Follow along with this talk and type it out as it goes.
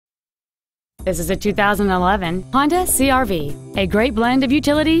This is a 2011 Honda CR-V, a great blend of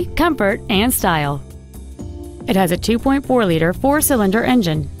utility, comfort, and style. It has a 2.4-liter four-cylinder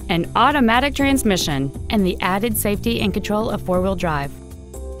engine, an automatic transmission, and the added safety and control of four-wheel drive.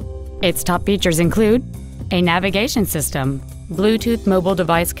 Its top features include a navigation system, Bluetooth mobile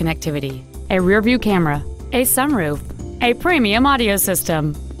device connectivity, a rear-view camera, a sunroof, a premium audio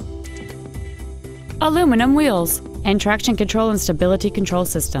system, aluminum wheels, and traction control and stability control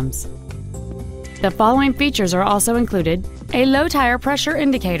systems. The following features are also included: a low tire pressure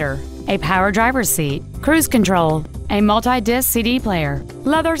indicator, a power driver's seat, cruise control, a multi-disc CD player,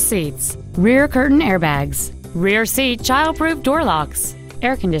 leather seats, rear curtain airbags, rear seat child-proof door locks,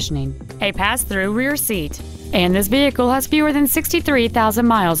 air conditioning, a pass-through rear seat, and this vehicle has fewer than 63,000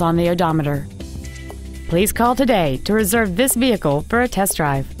 miles on the odometer. Please call today to reserve this vehicle for a test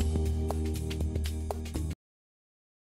drive.